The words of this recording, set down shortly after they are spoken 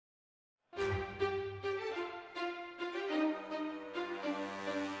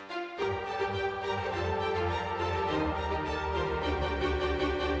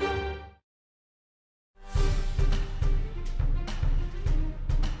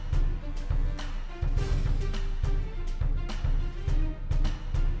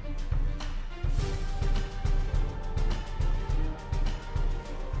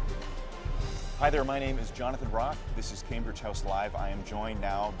Hi there, my name is Jonathan Roth. This is Cambridge House Live. I am joined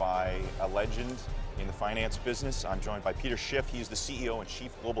now by a legend in the finance business. I'm joined by Peter Schiff. He's the CEO and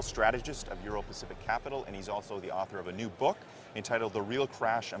Chief Global Strategist of Euro Pacific Capital, and he's also the author of a new book entitled The Real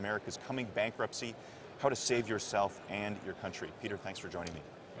Crash, America's Coming Bankruptcy, How to Save Yourself and Your Country. Peter, thanks for joining me.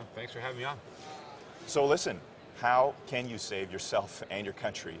 Well, thanks for having me on. So listen, how can you save yourself and your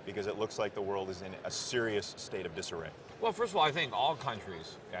country? Because it looks like the world is in a serious state of disarray. Well, first of all, I think all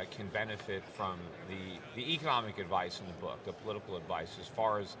countries can benefit from the economic advice in the book, the political advice, as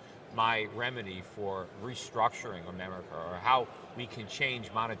far as my remedy for restructuring America, or how we can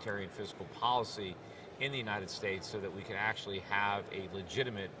change monetary and fiscal policy in the United States so that we can actually have a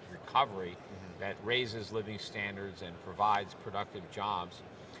legitimate recovery that raises living standards and provides productive jobs.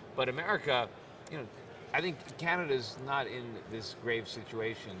 But America, I think Canada's not in this grave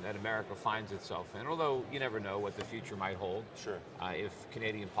situation that America finds itself in, although you never know what the future might hold. Sure. If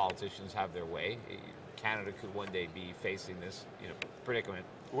Canadian politicians have their way, Canada could one day be facing this predicament.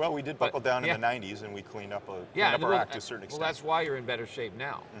 Well, we did buckle down in the 90s, and we cleaned up our act to a certain extent. Well, that's why you're in better shape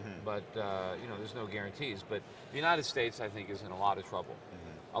now. But there's no guarantees. But the United States, I think, is in a lot of trouble.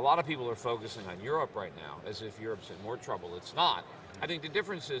 A lot of people are focusing on Europe right now, as if Europe's in more trouble. It's not. I think the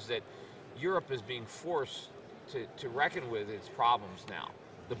difference is that Europe is being forced to reckon with its problems now.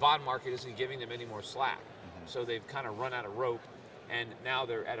 The bond market isn't giving them any more slack. So they've kind of run out of rope, and now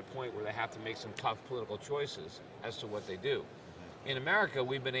they're at a point where they have to make some tough political choices as to what they do. In America,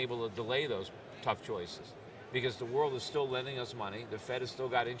 we've been able to delay those tough choices because the world is still lending us money. The Fed has still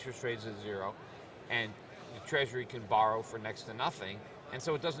got interest rates at zero, and the Treasury can borrow for next to nothing. And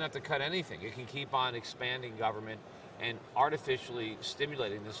so it doesn't have to cut anything. It can keep on expanding government and artificially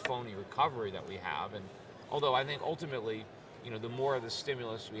stimulating this phony recovery that we have. And although I think ultimately, the more of the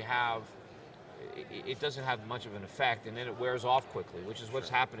stimulus we have, it doesn't have much of an effect, and then it wears off quickly, which is what's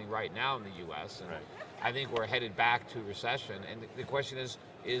happening right now in the U.S. And I think we're headed back to recession. And the question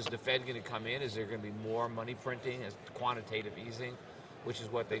is the Fed going to come in? Is there going to be more money printing, as quantitative easing, which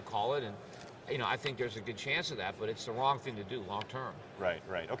is what they call it? And I think there's a good chance of that, but it's the wrong thing to do long term. Right.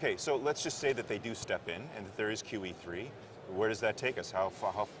 Okay, so let's just say that they do step in and that there is QE3. Where does that take us? How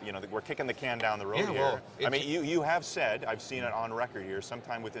we're kicking the can down the road here. Well, I mean, you have said, I've seen it on record here,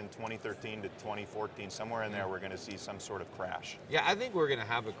 sometime within 2013 to 2014, somewhere in there, we're going to see some sort of crash. Yeah, I think we're going to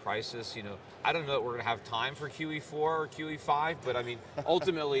have a crisis. I don't know that we're going to have time for QE4 or QE5, but I mean,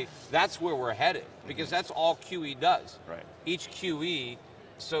 ultimately, that's where we're headed, because that's all QE does. Right. Each QE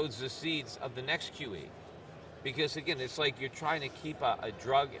sows the seeds of the next QE. Because again, it's like you're trying to keep a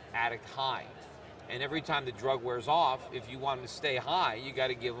drug addict high. And every time the drug wears off, if you want him to stay high, you got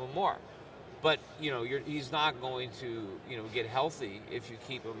to give him more. But, he's not going to, get healthy if you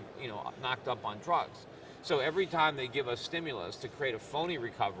keep him, knocked up on drugs. So every time they give us stimulus to create a phony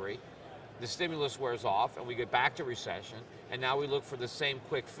recovery, the stimulus wears off and we get back to recession. And now we look for the same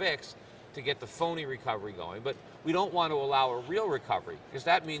quick fix to get the phony recovery going. But we don't want to allow a real recovery, because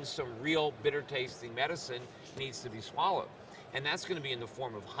that means some real bitter tasting medicine needs to be swallowed. And that's going to be in the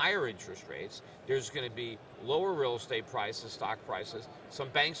form of higher interest rates. There's going to be lower real estate prices, stock prices. Some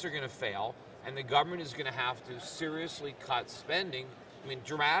banks are going to fail, and the government is going to have to seriously cut spending,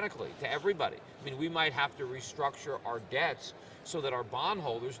 dramatically to everybody. We might have to restructure our debts so that our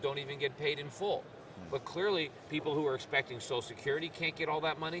bondholders don't even get paid in full. But clearly, people who are expecting Social Security can't get all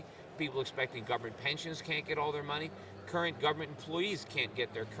that money. People expecting government pensions can't get all their money. Current government employees can't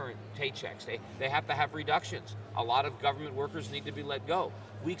get their current paychecks. They have to have reductions. A lot of government workers need to be let go.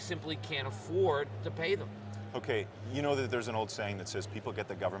 We simply can't afford to pay them. Okay, you know that there's an old saying that says people get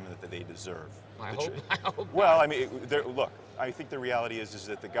the government that they deserve. I hope well, look, I think the reality is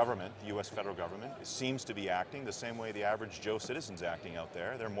that the government, the U.S. federal government, seems to be acting the same way the average Joe citizen's acting out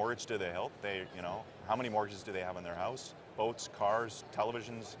there. Their mortgage to their health, how many mortgages do they have on their house? Boats, cars,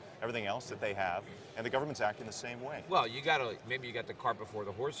 televisions, everything else that they have, and the government's acting the same way. Well, maybe you got the cart before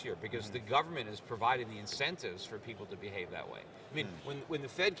the horse here, because the government is providing the incentives for people to behave that way. When the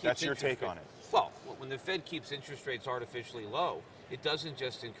Fed keeps that's your take on it. Well, when the Fed keeps interest rates artificially low, it doesn't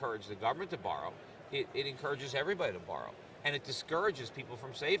just encourage the government to borrow, it encourages everybody to borrow. And it discourages people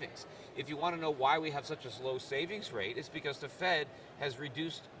from savings. If you want to know why we have such a low savings rate, it's because the Fed has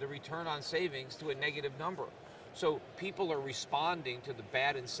reduced the return on savings to a negative number. So people are responding to the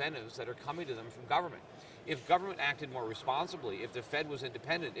bad incentives that are coming to them from government. If government acted more responsibly, if the Fed was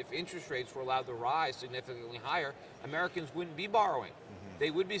independent, if interest rates were allowed to rise significantly higher, Americans wouldn't be borrowing. They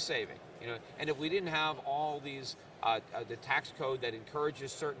would be saving. And if we didn't have all these, the tax code that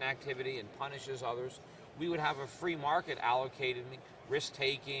encourages certain activity and punishes others, we would have a free market allocating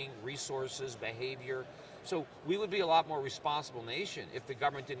risk-taking, resources, behavior So we would be a lot more responsible nation if the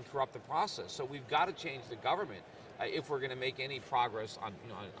government didn't corrupt the process. So we've got to change the government if we're going to make any progress on,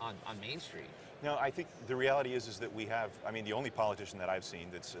 on Main Street. No, I think the reality is that we have, I mean, the only politician that I've seen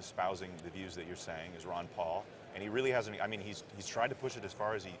that's espousing the views that you're saying is Ron Paul, and he really hasn't, I mean, he's tried to push it as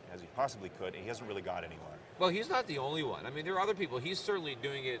far as he possibly could, and he hasn't really got anywhere. Well, he's not the only one. I mean, there are other people. He's certainly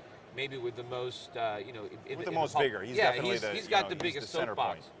doing it maybe with the most, with the most vigor. He's definitely he's got the biggest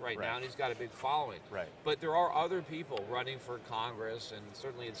soapbox right now, and he's got a big following. Right. But there are other people running for Congress and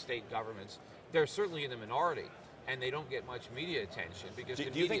certainly in state governments. They're certainly in the minority, and they don't get much media attention because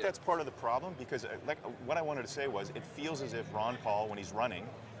do you think that's part of the problem? Because like what I wanted to say was, it feels as if Ron Paul, when he's running,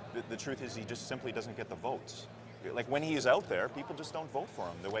 the truth is he just simply doesn't get the votes. Like when he is out there, people just don't vote for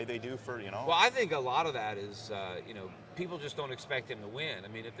him the way they do for, Well, I think a lot of that is, people just don't expect him to win. I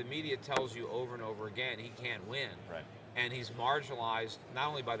mean, if the media tells you over and over again he can't win, right, and he's marginalized not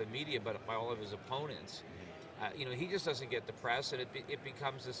only by the media but by all of his opponents, he just doesn't get the press, and it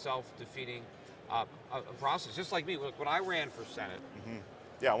becomes a self-defeating a process. Just like me, when I ran for Senate. Mm-hmm.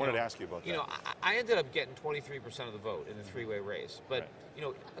 Yeah, I wanted to ask you about that. I ended up getting 23% of the vote in the three-way race, but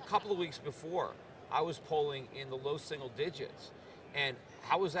right, a couple of weeks before, I was polling in the low single digits, and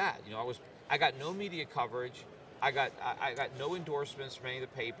how was that? I got no media coverage, I got no endorsements from any of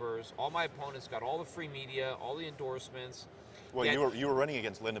the papers. All my opponents got all the free media, all the endorsements. Well, you were running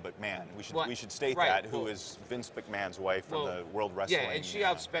against Linda McMahon. We should state that, who is Vince McMahon's wife from the World Wrestling. Yeah, and she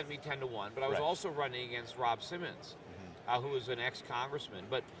outspent me 10-1. But I was also running against Rob Simmons, who was an ex-congressman.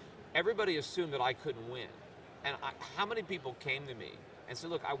 But everybody assumed that I couldn't win. And how many people came to me and said,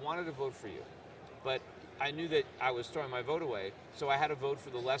 "Look, I wanted to vote for you, but I knew that I was throwing my vote away, so I had to vote for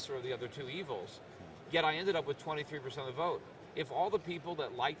the lesser of the other two evils." Yet I ended up with 23% of the vote. If all the people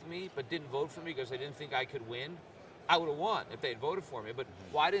that liked me but didn't vote for me because they didn't think I could win, I would have won if they had voted for me. But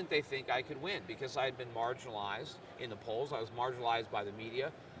why didn't they think I could win? Because I had been marginalized in the polls. I was marginalized by the media.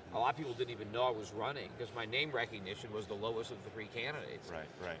 A lot of people didn't even know I was running because my name recognition was the lowest of the three candidates. Right,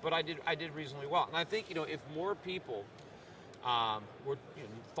 right. But I did reasonably well. And I think, if more people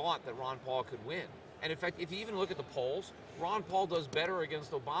thought that Ron Paul could win, and in fact, if you even look at the polls, Ron Paul does better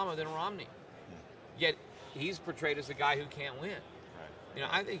against Obama than Romney. Yet he's portrayed as the guy who can't win. Right.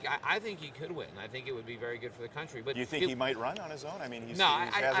 I think he could win. I think it would be very good for the country. But do you think he might run on his own? I mean, he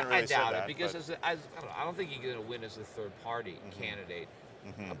hasn't really said doubt that, it because I don't think he's going to win as a third party candidate.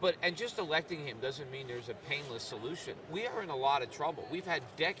 And just electing him doesn't mean there's a painless solution. We are in a lot of trouble. We've had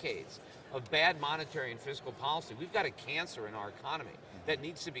decades of bad monetary and fiscal policy. We've got a cancer in our economy that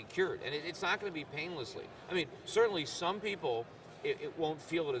needs to be cured, and it's not going to be painlessly. I mean, certainly some people, it won't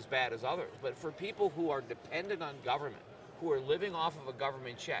feel it as bad as others, but for people who are dependent on government, who are living off of a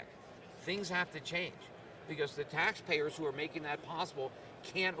government check, things have to change because the taxpayers who are making that possible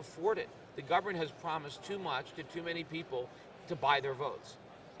can't afford it. The government has promised too much to too many people to buy their votes.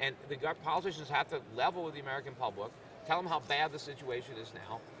 And the politicians have to level with the American public, tell them how bad the situation is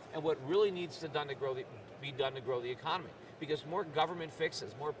now, and what really needs to be done to grow the economy. Because more government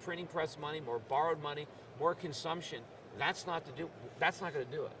fixes, more printing press money, more borrowed money, more consumption, that's not going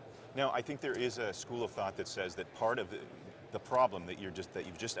to do it. Now, I think there is a school of thought that says that part of the problem that you've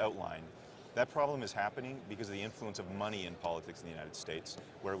just outlined, that problem is happening because of the influence of money in politics in the United States,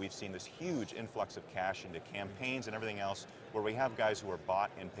 where we've seen this huge influx of cash into campaigns and everything else, where we have guys who are bought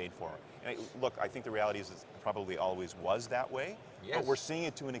and paid for. And look, I think the reality is it probably always was that way, but we're seeing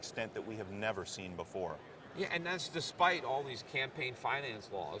it to an extent that we have never seen before. Yeah, and that's despite all these campaign finance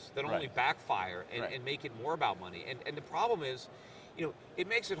laws that only backfire and make it more about money. And the problem is, it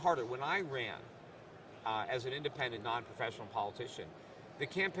makes it harder. When I ran as an independent, non-professional politician, the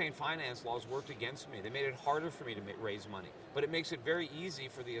campaign finance laws worked against me. They made it harder for me to raise money. But it makes it very easy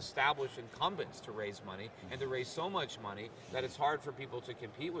for the established incumbents to raise money and to raise so much money that it's hard for people to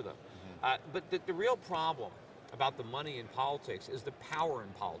compete with them. But the real problem about the money in politics is the power in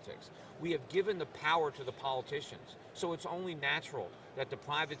politics. We have given the power to the politicians. So it's only natural that the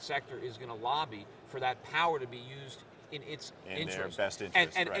private sector is going to lobby for that power to be used in its interest. Their best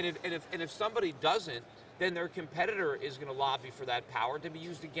interest. And if somebody doesn't, then their competitor is going to lobby for that power to be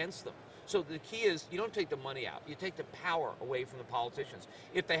used against them. So the key is you don't take the money out. You take the power away from the politicians.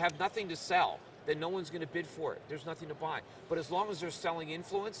 If they have nothing to sell, then no one's going to bid for it. There's nothing to buy. But as long as they're selling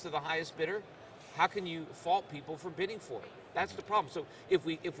influence to the highest bidder, how can you fault people for bidding for it? That's the problem. So if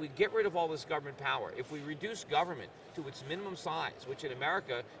we get rid of all this government power, if we reduce government to its minimum size, which in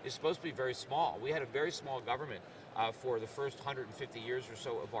America is supposed to be very small, we had a very small government for the first 150 years or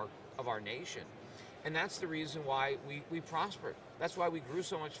so of our nation. And that's the reason why we prospered. That's why we grew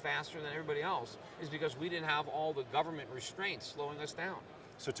so much faster than everybody else, is because we didn't have all the government restraints slowing us down.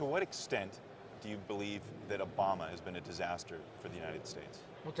 So to what extent do you believe that Obama has been a disaster for the United States?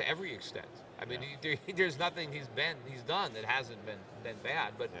 Well, to every extent. I mean, there's nothing he's done that hasn't been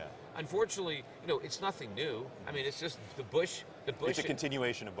bad. But unfortunately, it's nothing new. I mean, it's just the Bush. It's a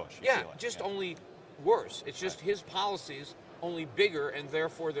continuation of Bush. Yeah, just only worse. It's just his policies only bigger, and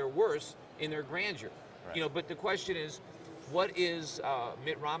therefore they're worse in their grandeur. Right. But the question is, what is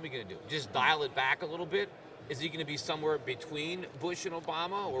Mitt Romney going to do? Just dial it back a little bit? Is he going to be somewhere between Bush and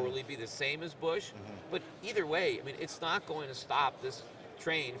Obama, or will he be the same as Bush? But either way, I mean, it's not going to stop this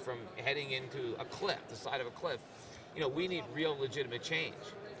train from heading into a cliff, the side of a cliff. We need real legitimate change.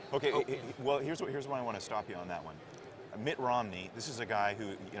 Okay, well, here's why I want to stop you on that one. Mitt Romney, this is a guy who,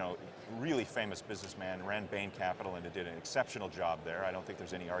 really famous businessman, ran Bain Capital and did an exceptional job there. I don't think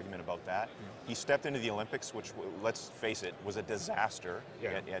there's any argument about that. He stepped into the Olympics, which, let's face it, was a disaster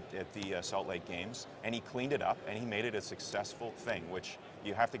at the Salt Lake Games, and he cleaned it up and he made it a successful thing, which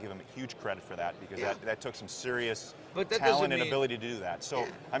you have to give him huge credit for that, because that took some serious talent and ability to do that. So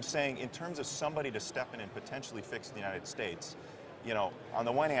I'm saying, in terms of somebody to step in and potentially fix the United States, on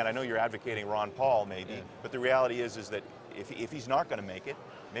the one hand, I know you're advocating Ron Paul, maybe, but the reality is that if he's not going to make it,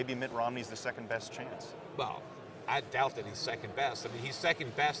 maybe Mitt Romney's the second best chance. Well, I doubt that he's second best. I mean, he's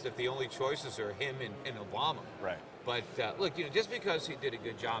second best if the only choices are him and Obama. Right. But look, just because he did a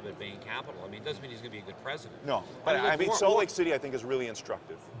good job at Bain Capital, I mean, it doesn't mean he's going to be a good president. No, but I mean, Salt Lake City, I think, is really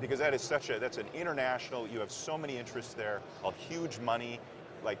instructive, because that's an international. You have so many interests there, huge money,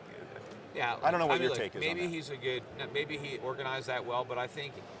 like. Yeah, I don't know what your take is. Maybe he's maybe he organized that well, but I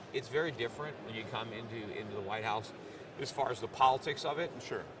think it's very different when you come into the White House as far as the politics of it.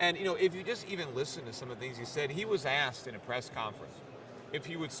 Sure. And if you just even listen to some of the things he said, he was asked in a press conference if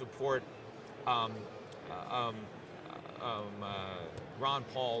he would support Ron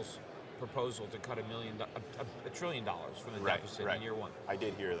Paul's proposal to cut $1 trillion from the deficit in year one. I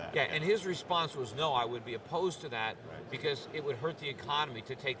did hear that. Yeah, and his response was, no, I would be opposed to that because it would hurt the economy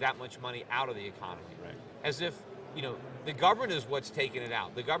to take that much money out of the economy. Right. As if, the government is what's taking it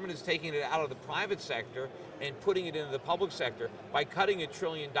out. The government is taking it out of the private sector and putting it into the public sector. By cutting $1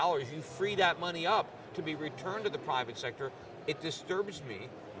 trillion, you free that money up to be returned to the private sector. It disturbs me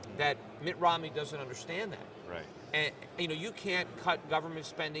that Mitt Romney doesn't understand that. Right. And you can't cut government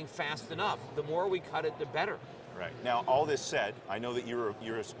spending fast enough. The more we cut it, the better. Right. Now, all this said, I know that you're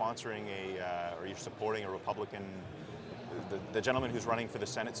sponsoring or you're supporting a Republican, the gentleman who's running for the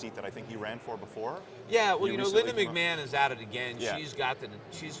Senate seat that I think you ran for before. Yeah. Well, Linda McMahon is at it again. Yeah.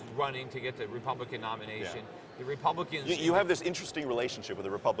 She's running to get the Republican nomination. Yeah. The Republicans. You have this interesting relationship with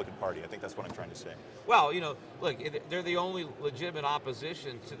the Republican Party. I think that's what I'm trying to say. Well, look, they're the only legitimate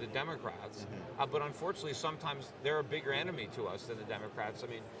opposition to the Democrats. But unfortunately, sometimes they're a bigger enemy to us than the Democrats. I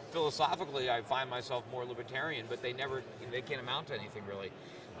mean, philosophically, I find myself more libertarian, but they can't amount to anything really.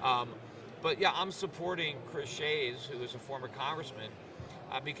 But yeah, I'm supporting Chris Shays, who is a former congressman,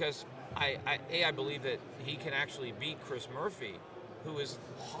 because I believe that he can actually beat Chris Murphy, who is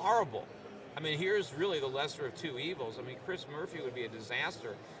horrible. I mean, here's really the lesser of two evils. I mean, Chris Murphy would be a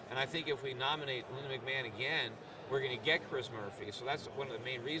disaster, and I think if we nominate Linda McMahon again, we're going to get Chris Murphy. So that's one of the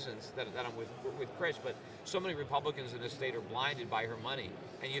main reasons that I'm with Chris. But so many Republicans in this state are blinded by her money,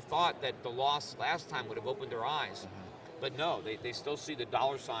 and you thought that the loss last time would have opened their eyes. But no, they still see the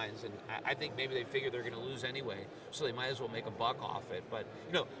dollar signs, and I think maybe they figure they're going to lose anyway, so they might as well make a buck off it. But,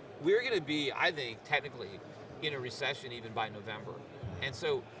 we're going to be, I think, technically in a recession even by November. And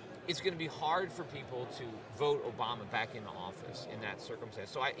so it's going to be hard for people to vote Obama back into office in that circumstance.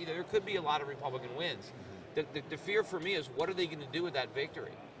 So there could be a lot of Republican wins. The fear for me is, what are they going to do with that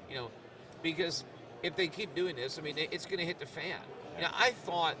victory? Because if they keep doing this, I mean, it's going to hit the fan. I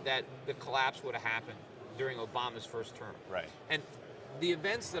thought that the collapse would have happened during Obama's first term. Right. And the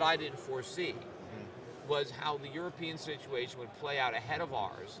events that I didn't foresee was how the European situation would play out ahead of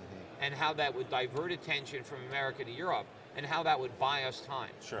ours, and how that would divert attention from America to Europe, and how that would buy us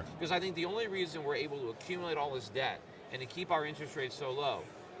time. Sure. Because I think the only reason we're able to accumulate all this debt and to keep our interest rates so low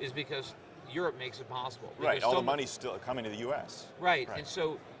is because Europe makes it possible. Right, all the money's still coming to the U.S. Right, and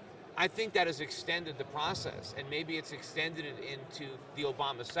so I think that has extended the process, and maybe it's extended it into the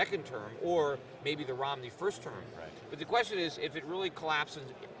Obama second term, or maybe the Romney first term. Right. But the question is, if it really collapses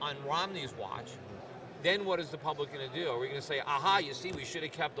on Romney's watch, then what is the public going to do? Are we going to say, aha, you see, we should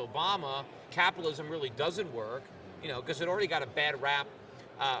have kept Obama, capitalism really doesn't work, because it already got a bad rap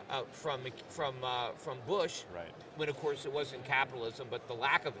from Bush, right, when of course it wasn't capitalism, but the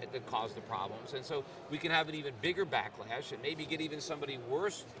lack of it that caused the problems. And so we can have an even bigger backlash, and maybe get even somebody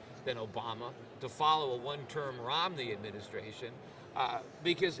worse than Obama to follow a one-term Romney administration,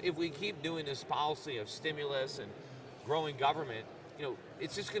 because if we keep doing this policy of stimulus and growing government,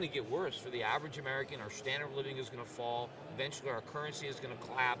 it's just going to get worse for the average American. Our standard of living is going to fall. Eventually, our currency is going to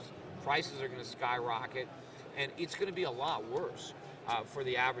collapse. Prices are going to skyrocket, and it's going to be a lot worse for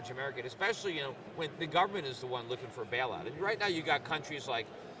the average American, especially when the government is the one looking for a bailout. And right now, you got countries like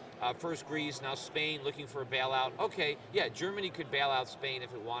first Greece, now Spain looking for a bailout. Okay, yeah, Germany could bail out Spain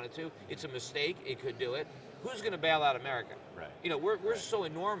if it wanted to. It's a mistake. It could do it. Who's going to bail out America? Right. We're so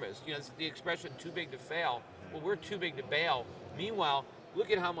enormous. It's the expression "too big to fail." Well, we're too big to bail. Meanwhile,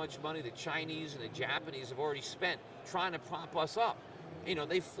 look at how much money the Chinese and the Japanese have already spent trying to prop us up.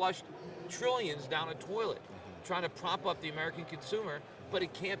 They flushed trillions down a toilet trying to prop up the American consumer, but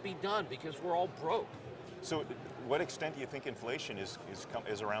it can't be done because we're all broke. So, what extent do you think inflation is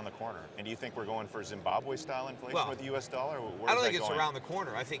around the corner? And do you think we're going for Zimbabwe-style inflation with the U.S. dollar? I don't think it's around the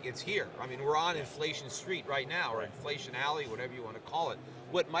corner. I think it's here. I mean, we're on inflation street right now, or inflation alley, whatever you want to call it.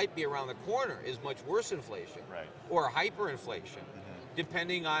 What might be around the corner is much worse inflation, or hyperinflation,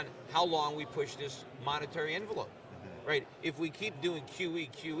 depending on how long we push this monetary envelope. Right? If we keep doing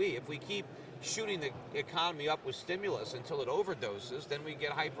QE, if we keep shooting the economy up with stimulus until it overdoses, then we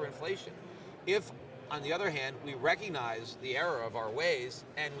get hyperinflation. If, on the other hand, we recognize the error of our ways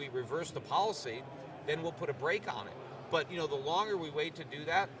and we reverse the policy, then we'll put a brake on it. But the longer we wait to do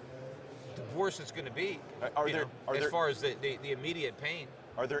that, the worse it's going to be. As far as the immediate pain.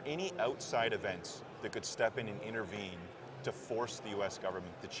 Are there any outside events that could step in and intervene to force the U.S.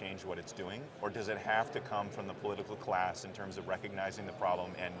 government to change what it's doing? Or does it have to come from the political class in terms of recognizing the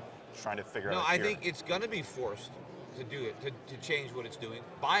problem and trying to figure out? No, I think it's going to be forced to do it, to change what it's doing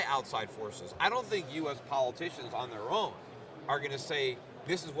by outside forces. I don't think U.S. politicians on their own are going to say,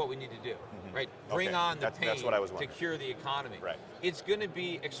 this is what we need to do, right? Bring on the pain to cure the economy. Right. It's going to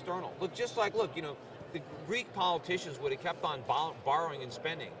be external. Look, the Greek politicians would have kept on borrowing and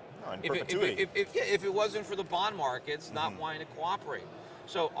spending. If it wasn't for the bond markets not wanting to cooperate.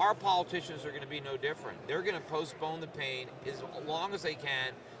 So our politicians are going to be no different. They're going to postpone the pain as long as they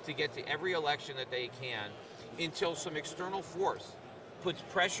can to get to every election that they can until some external force puts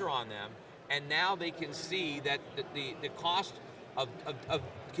pressure on them, and now they can see that the cost of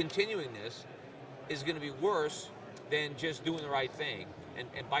continuing this is going to be worse than just doing the right thing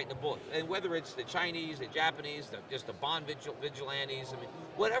and biting the bullet. And whether it's the Chinese, the Japanese, just the bond vigilantes,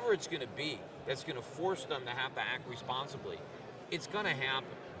 whatever it's going to be that's going to force them to have to act responsibly, it's going to happen.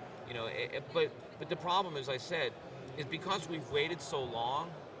 But the problem, as I said, is because we've waited so long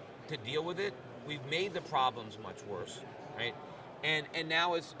to deal with it, we've made the problems much worse, right? And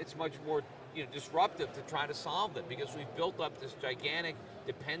now it's much more disruptive to try to solve them because we've built up this gigantic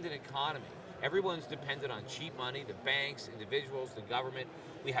dependent economy. Everyone's dependent on cheap money, the banks, individuals, the government.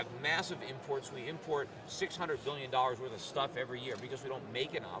 We have massive imports. We import $600 billion worth of stuff every year because we don't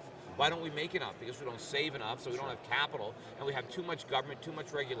make enough. Why don't we make enough? Because we don't save enough, so we don't have capital, and we have too much government, too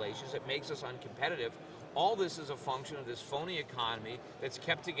much regulations that makes us uncompetitive. All this is a function of this phony economy that's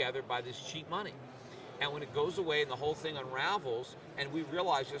kept together by this cheap money. And when it goes away and the whole thing unravels, and we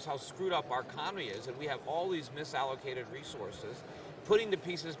realize just how screwed up our economy is, and we have all these misallocated resources, putting the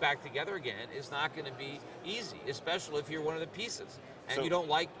pieces back together again is not going to be easy, especially if you're one of the pieces and you don't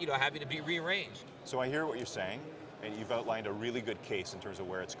like having to be rearranged. So I hear what you're saying, and you've outlined a really good case in terms of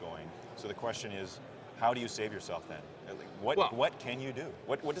where it's going. So the question is, how do you save yourself then? What can you do?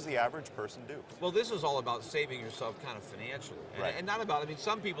 What does the average person do? Well, this is all about saving yourself kind of financially, and not about.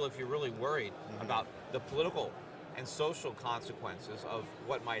 Some people, if you're really worried about the political and social consequences of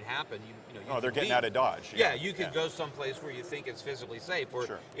what might happen, they're getting out of Dodge. Yeah, you can go someplace where you think it's physically safe,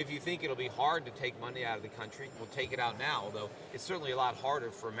 or if you think it'll be hard to take money out of the country, we'll take it out now, although it's certainly a lot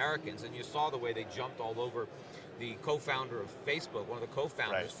harder for Americans, and you saw the way they jumped all over the co-founder of Facebook, one of the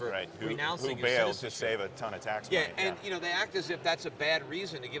co-founders, for renouncing his citizenship. To save a ton of tax money. And they act as if that's a bad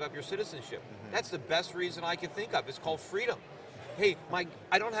reason to give up your citizenship. That's the best reason I can think of. It's called freedom. Hey,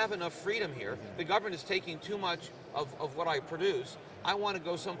 I don't have enough freedom here. The government is taking too much of what I produce. I want to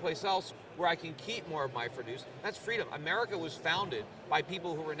go someplace else where I can keep more of my produce. That's freedom. America was founded by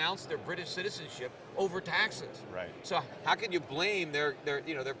people who renounced their British citizenship over taxes. Right. So how can you blame their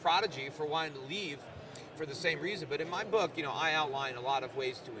prodigy for wanting to leave for the same reason? But in my book, I outline a lot of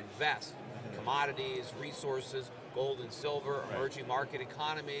ways to invest. Commodities, resources, gold and silver, emerging market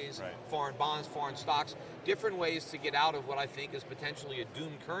economies, foreign bonds, foreign stocks, different ways to get out of what I think is potentially a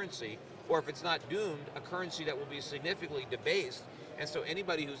doomed currency, or if it's not doomed, a currency that will be significantly debased. And so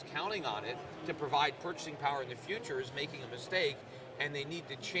anybody who's counting on it to provide purchasing power in the future is making a mistake, and they need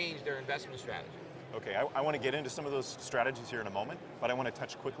to change their investment strategy. Okay, I want to get into some of those strategies here in a moment, but I want to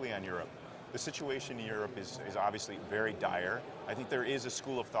touch quickly on Europe. The situation in Europe is obviously very dire. I think there is a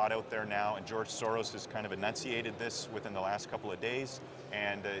school of thought out there now, and George Soros has kind of enunciated this within the last couple of days,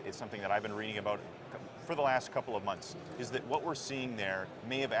 and it's something that I've been reading about for the last couple of months, is that what we're seeing there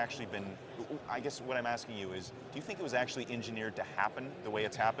may have actually been, I guess what I'm asking you is, do you think it was actually engineered to happen the way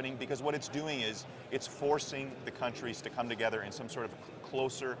it's happening? Because what it's doing is, it's forcing the countries to come together in some sort of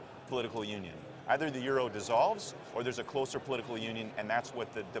closer political union. Either the euro dissolves, or there's a closer political union, and that's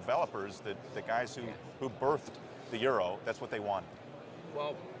what the developers, the guys who birthed the euro, that's what they want.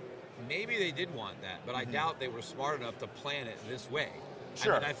 Well, maybe they did want that, but I doubt they were smart enough to plan it this way.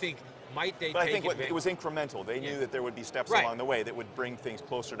 Sure. I mean, I think, might they but take I think it was incremental. They knew that there would be steps along the way that would bring things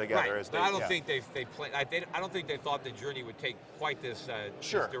closer together. As but I don't think they planned. I don't think they thought the journey would take quite this,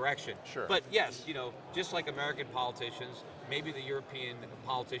 this direction. Sure. But yes, you know, just like American politicians, maybe the European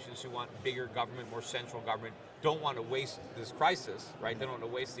politicians who want bigger government, more central government, don't want to waste this crisis, right? They don't want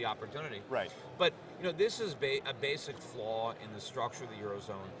to waste the opportunity. Right. But you know, this is a basic flaw in the structure of the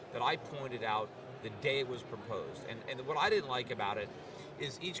eurozone that I pointed out the day it was proposed. And what I didn't like about it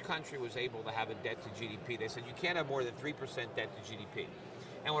is each country was able to have a debt to GDP. They said you can't have more than 3% debt to GDP.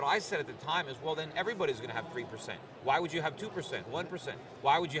 And what I said at the time is, well, then everybody's going to have 3%. Why would you have 2%, 1%?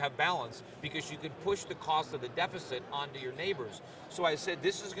 Why would you have balance? Because you could push the cost of the deficit onto your neighbors. So I said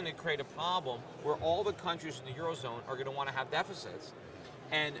this is going to create a problem where all the countries in the eurozone are going to want to have deficits,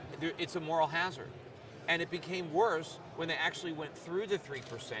 and it's a moral hazard. And it became worse when they actually went through the 3%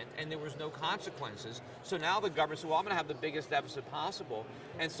 and there was no consequences. So now the government said, well, I'm going to have the biggest deficit possible.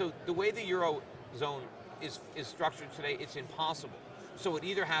 And so the way the eurozone is structured today, it's impossible. So it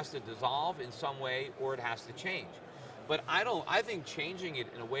either has to dissolve in some way or it has to change. But I think changing it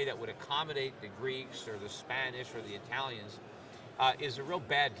in a way that would accommodate the Greeks or the Spanish or the Italians is a real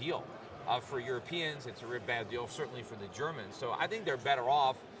bad deal. For Europeans, it's a real bad deal, certainly for the Germans. So I think they're better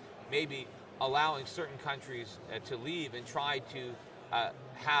off maybe allowing certain countries to leave and try to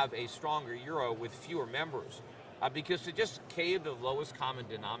have a stronger euro with fewer members. Because to just cave the lowest common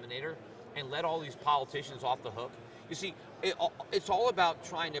denominator and let all these politicians off the hook, you see, it's all about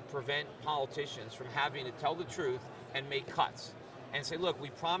trying to prevent politicians from having to tell the truth and make cuts and say, look, we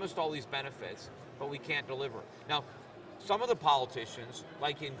promised all these benefits, but we can't deliver. Now, some of the politicians,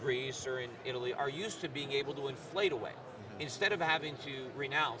 like in Greece or in Italy, are used to being able to inflate away. Instead of having to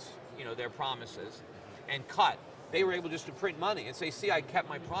renounce, you know, their promises and cut, they were able just to print money and say, see, I kept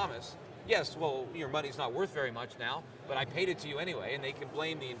my promise. Yes, well, your money's not worth very much now, but I paid it to you anyway, and they can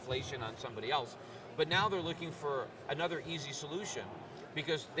blame the inflation on somebody else. But now they're looking for another easy solution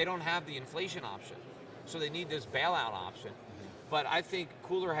because they don't have the inflation option. So they need this bailout option. But I think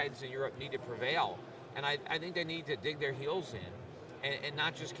cooler heads in Europe need to prevail, and I think they need to dig their heels in and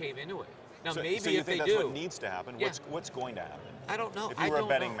not just cave into it. Now, so, maybe so you if think they that's do, what needs to happen? Yeah. What's going to happen? I don't know. If you were a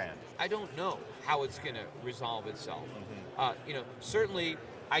betting man. I don't know how it's going to resolve itself. You know, certainly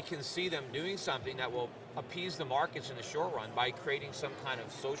I can see them doing something that will appease the markets in the short run by creating some kind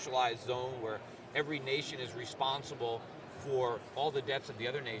of socialized zone where every nation is responsible for all the debts of the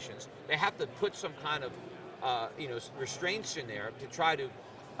other nations. They have to put some kind of you know, restraints in there to try to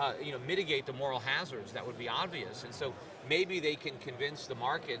you know, mitigate the moral hazards that would be obvious. And so maybe they can convince the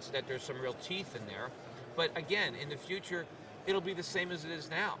markets that there's some real teeth in there. But again, in the future, it'll be the same as it is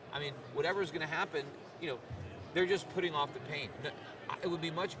now. I mean, whatever's going to happen, you know, they're just putting off the pain. It would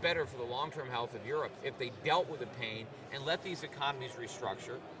be much better for the long-term health of Europe if they dealt with the pain and let these economies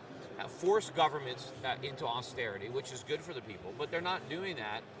restructure, force governments into austerity, which is good for the people, but they're not doing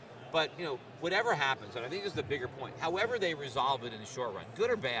that. But, you know, whatever happens, and I think this is the bigger point, however they resolve it in the short run, good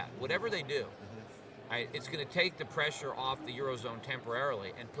or bad, whatever they do, right, it's going to take the pressure off the Eurozone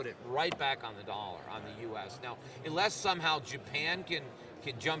temporarily and put it right back on the dollar, on the U.S. Now, unless somehow Japan can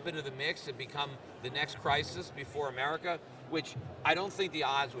jump into the mix and become the next crisis before America, which I don't think the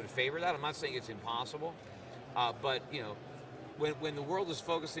odds would favor that. I'm not saying it's impossible, but, you know, when the world is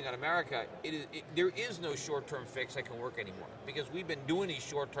focusing on America, there is no short-term fix that can work anymore because we've been doing these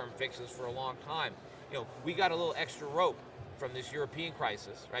short-term fixes for a long time. You know, we got a little extra rope from this European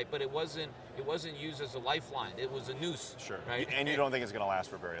crisis, right? But it wasn't used as a lifeline. It was a noose. Sure. Right? And you don't think it's going to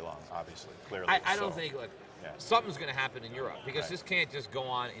last for very long, obviously, clearly. I don't think. Look, something's going to happen in Europe because this can't just go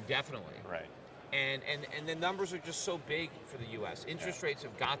on indefinitely. Right. And the numbers are just so big for the U.S. Interest rates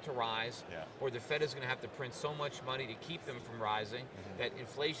have got to rise, or the Fed is going to have to print so much money to keep them from rising that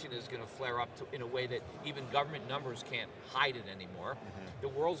inflation is going to flare up in a way that even government numbers can't hide it anymore. The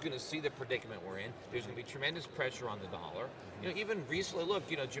world's going to see the predicament we're in. There's going to be tremendous pressure on the dollar. You know, even recently, look,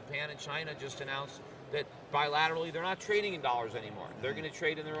 you know, Japan and China just announced that bilaterally they're not trading in dollars anymore. They're going to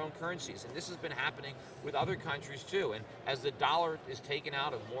trade in their own currencies. And this has been happening with other countries too. And as the dollar is taken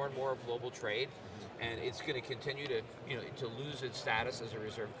out of more and more of global trade, and it's going to continue to, to lose its status as a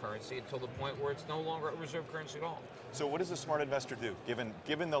reserve currency until the point where it's no longer a reserve currency at all. So what does the smart investor do?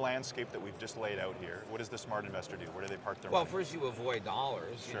 Given the landscape that we've just laid out here, what does the smart investor do? Where do they park their money? Well, first you avoid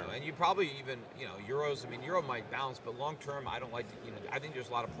dollars, Sure. and you probably even, euros. I mean, euro might bounce, but long term, I don't like to, I think there's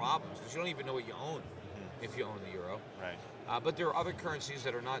a lot of problems because you don't even know what you own if you own the euro. Right. But there are other currencies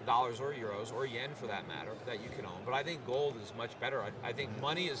that are not dollars or euros or yen for that matter that you can own. But I think gold is much better. I think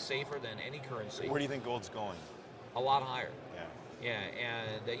money is safer than any currency. Where do you think gold's going? A lot higher. Yeah.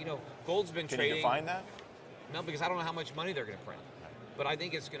 Yeah, and gold's been Can trading. you define that? No, because I don't know how much money they're going to print. But I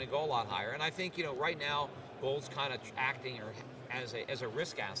think it's going to go a lot higher. And I think right now gold's kind of acting as a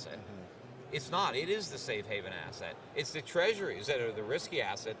risk asset. It's not. It is the safe haven asset. It's the treasuries that are the risky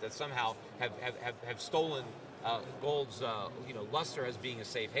asset that somehow have stolen gold's luster as being a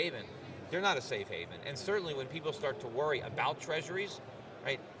safe haven. They're not a safe haven. And certainly when people start to worry about treasuries,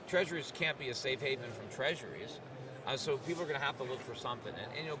 right? Treasuries can't be a safe haven from treasuries. So people are going to have to look for something.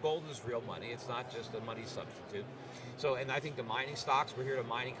 And gold is real money. It's not just a money substitute. So, and I think the mining stocks, we're here at a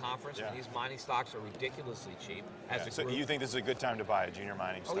mining conference, and these mining stocks are ridiculously cheap as a So group. you think this is a good time to buy a junior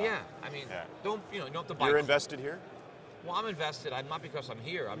mining stock? Oh yeah, I mean, don't you don't have to buy. You're invested here? Well, I'm invested. I'm not because I'm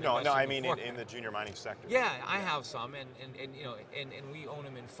here. No, I mean in the junior mining sector. Yeah, I have some, and we own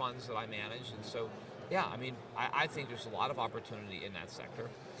them in funds that I manage, and so yeah, I mean, I think there's a lot of opportunity in that sector,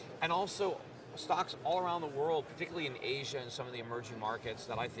 and also stocks all around the world, particularly in Asia and some of the emerging markets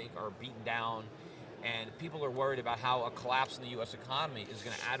that I think are beaten down, and people are worried about how a collapse in the U.S. economy is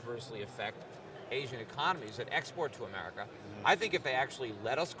going to adversely affect Asian economies that export to America. I think if they actually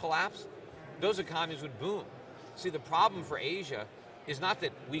let us collapse, those economies would boom. See, the problem for Asia is not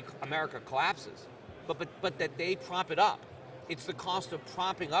that America collapses, but that they prop it up. It's the cost of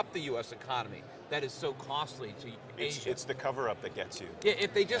propping up the U.S. economy that is so costly to Asia. It's the cover-up that gets you. Yeah,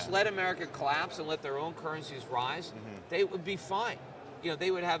 if they just let America collapse and let their own currencies rise, they would be fine.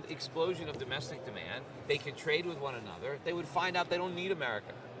 They would have explosion of domestic demand. They could trade with one another. They would find out they don't need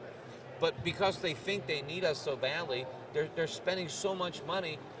America. But because they think they need us so badly, they're spending so much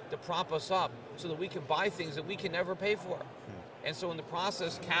money to prop us up so that we can buy things that we can never pay for. And so in the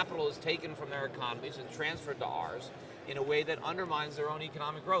process, capital is taken from their economies and transferred to ours in a way that undermines their own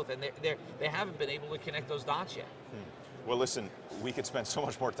economic growth. And they haven't been able to connect those dots yet. Well, listen, we could spend so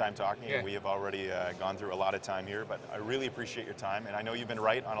much more time talking, and we have already gone through a lot of time here, but I really appreciate your time, and I know you've been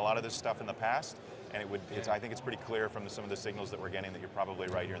right on a lot of this stuff in the past, and I think it's pretty clear from some of the signals that we're getting that you're probably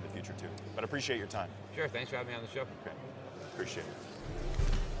right here in the future too. But I appreciate your time. Sure, thanks for having me on the show. Okay, appreciate it.